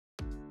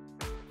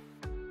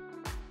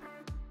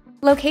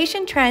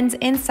Location trends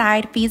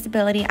inside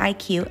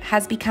Feasibility-IQ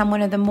has become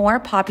one of the more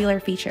popular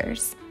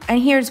features,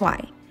 and here's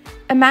why.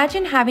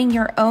 Imagine having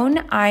your own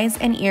eyes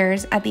and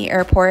ears at the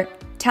airport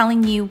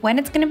telling you when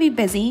it's going to be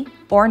busy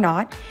or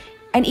not,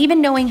 and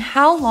even knowing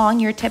how long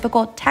your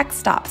typical tech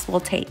stops will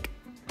take.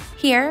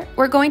 Here,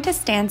 we're going to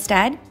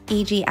Stansted,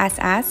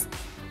 EGSS.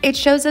 It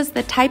shows us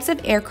the types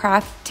of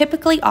aircraft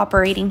typically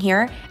operating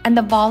here and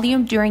the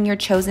volume during your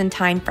chosen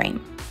time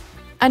frame.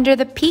 Under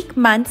the Peak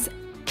Months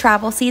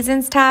Travel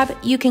Seasons tab,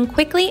 you can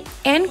quickly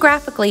and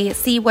graphically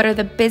see what are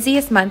the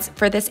busiest months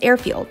for this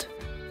airfield.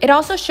 It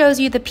also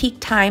shows you the peak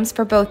times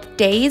for both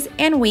days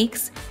and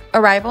weeks,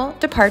 arrival,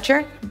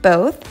 departure,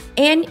 both,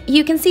 and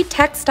you can see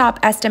tech stop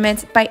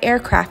estimates by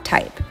aircraft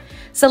type.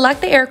 Select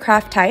the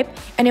aircraft type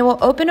and it will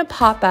open a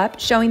pop-up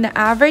showing the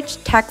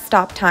average tech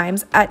stop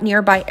times at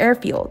nearby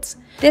airfields.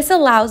 This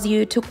allows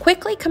you to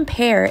quickly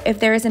compare if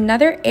there is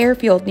another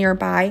airfield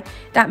nearby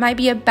that might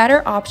be a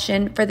better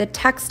option for the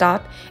tech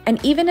stop, and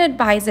even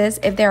advises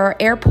if there are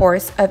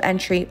airports of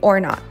entry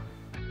or not.